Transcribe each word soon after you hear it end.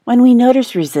When we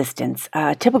notice resistance,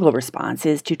 a typical response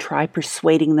is to try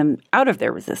persuading them out of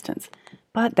their resistance.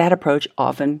 But that approach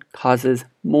often causes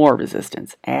more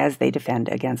resistance as they defend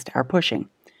against our pushing.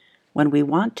 When we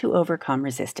want to overcome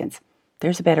resistance,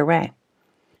 there's a better way.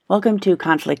 Welcome to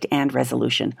Conflict and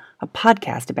Resolution, a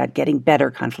podcast about getting better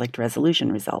conflict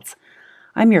resolution results.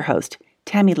 I'm your host,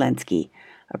 Tammy Lenski,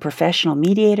 a professional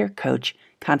mediator, coach,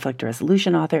 conflict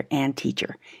resolution author, and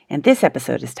teacher. And this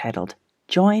episode is titled,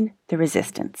 Join the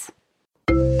Resistance.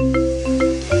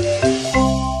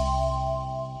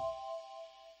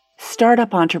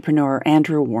 Startup entrepreneur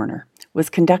Andrew Warner was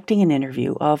conducting an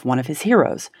interview of one of his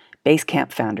heroes,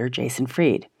 Basecamp founder Jason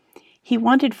Fried. He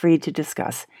wanted Fried to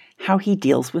discuss how he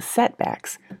deals with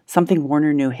setbacks, something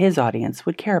Warner knew his audience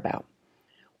would care about.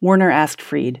 Warner asked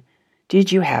Fried,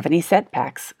 "Did you have any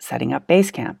setbacks setting up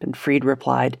Basecamp?" And Fried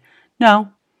replied, "No,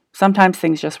 sometimes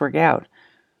things just work out."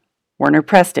 Warner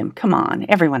pressed him, "Come on,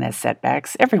 everyone has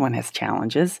setbacks, everyone has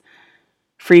challenges."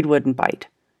 Fried wouldn't bite.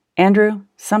 "Andrew,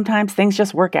 sometimes things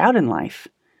just work out in life."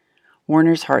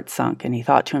 Warner's heart sunk, and he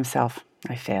thought to himself,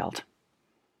 "I failed."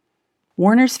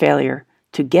 Warner's failure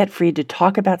to get Fried to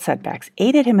talk about setbacks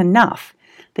aided him enough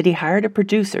that he hired a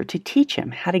producer to teach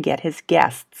him how to get his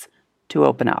guests to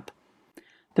open up.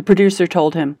 The producer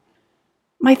told him,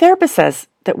 "My therapist says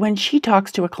that when she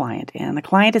talks to a client and the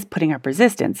client is putting up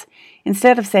resistance,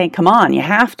 instead of saying, 'Come on, you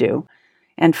have to,'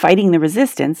 and fighting the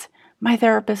resistance, my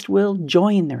therapist will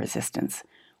join the resistance.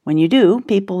 When you do,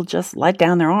 people just let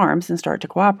down their arms and start to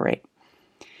cooperate.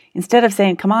 Instead of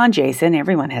saying, 'Come on, Jason,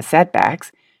 everyone has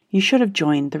setbacks,' you should have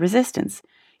joined the resistance.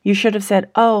 You should have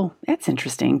said, 'Oh, that's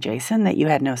interesting, Jason, that you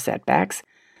had no setbacks,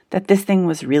 that this thing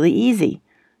was really easy.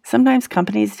 Sometimes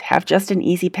companies have just an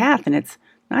easy path, and it's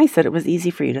nice that it was easy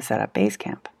for you to set up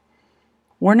Basecamp.'"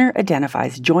 Warner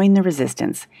identifies join the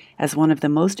resistance as one of the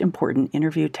most important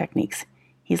interview techniques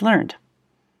he's learned.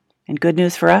 And good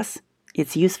news for us,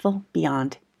 it's useful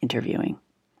beyond interviewing.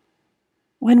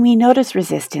 When we notice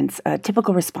resistance, a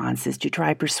typical response is to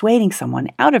try persuading someone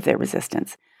out of their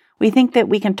resistance. We think that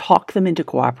we can talk them into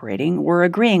cooperating or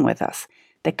agreeing with us,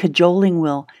 that cajoling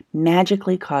will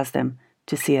magically cause them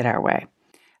to see it our way.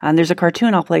 And there's a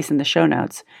cartoon I'll place in the show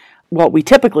notes. What we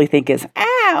typically think is,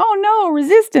 oh no,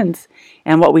 resistance.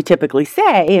 And what we typically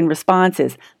say in response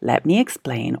is, "Let me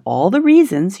explain all the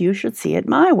reasons you should see it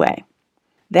my way."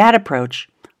 That approach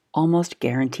almost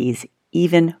guarantees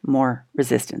even more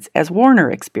resistance, as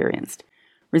Warner experienced.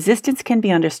 Resistance can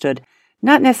be understood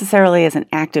not necessarily as an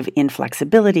act of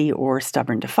inflexibility or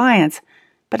stubborn defiance,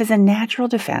 but as a natural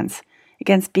defense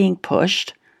against being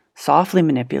pushed, softly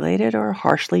manipulated, or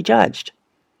harshly judged.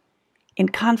 In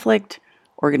conflict,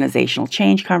 organizational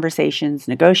change conversations,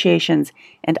 negotiations,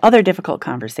 and other difficult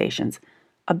conversations,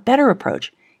 a better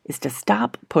approach is to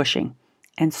stop pushing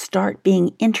and start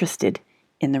being interested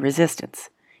in the resistance.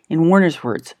 In Warner's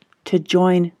words, to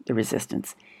join the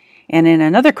resistance. And in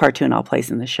another cartoon I'll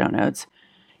place in the show notes,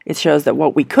 it shows that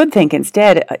what we could think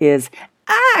instead is,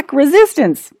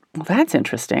 resistance. Well, that's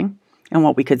interesting. And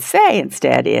what we could say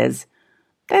instead is,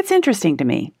 "That's interesting to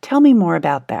me. Tell me more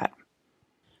about that."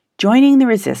 Joining the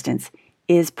resistance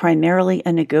is primarily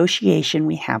a negotiation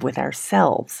we have with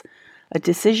ourselves, a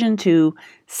decision to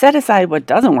set aside what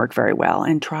doesn't work very well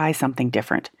and try something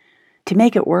different. To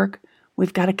make it work,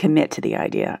 we've got to commit to the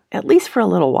idea, at least for a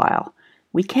little while.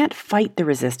 We can't fight the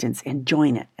resistance and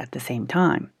join it at the same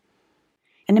time.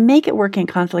 And to make it work in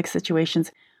conflict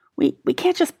situations, we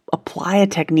can't just apply a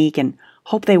technique and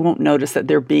hope they won't notice that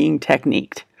they're being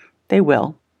techniqued. They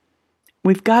will.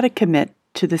 We've got to commit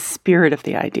to the spirit of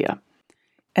the idea.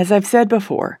 As I've said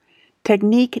before,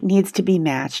 technique needs to be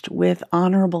matched with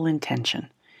honorable intention.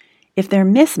 If they're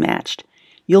mismatched,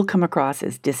 you'll come across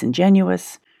as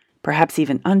disingenuous, perhaps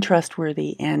even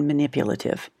untrustworthy and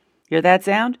manipulative. Hear that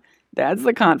sound? That's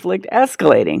the conflict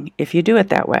escalating if you do it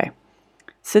that way.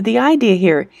 So the idea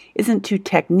here isn't to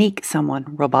technique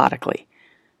someone robotically.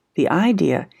 The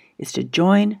idea is to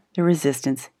join the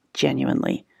resistance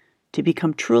genuinely, to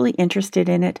become truly interested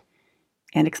in it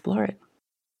and explore it.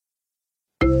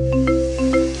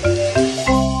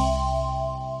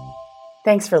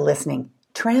 Thanks for listening.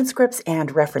 Transcripts and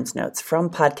reference notes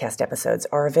from podcast episodes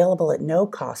are available at no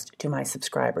cost to my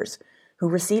subscribers, who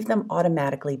receive them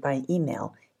automatically by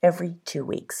email every 2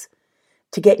 weeks.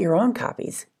 To get your own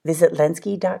copies, visit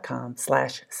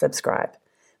Lenski.com/subscribe.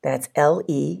 That's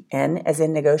LEN as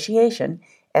in negotiation,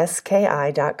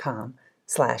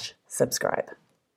 SKI.com/subscribe.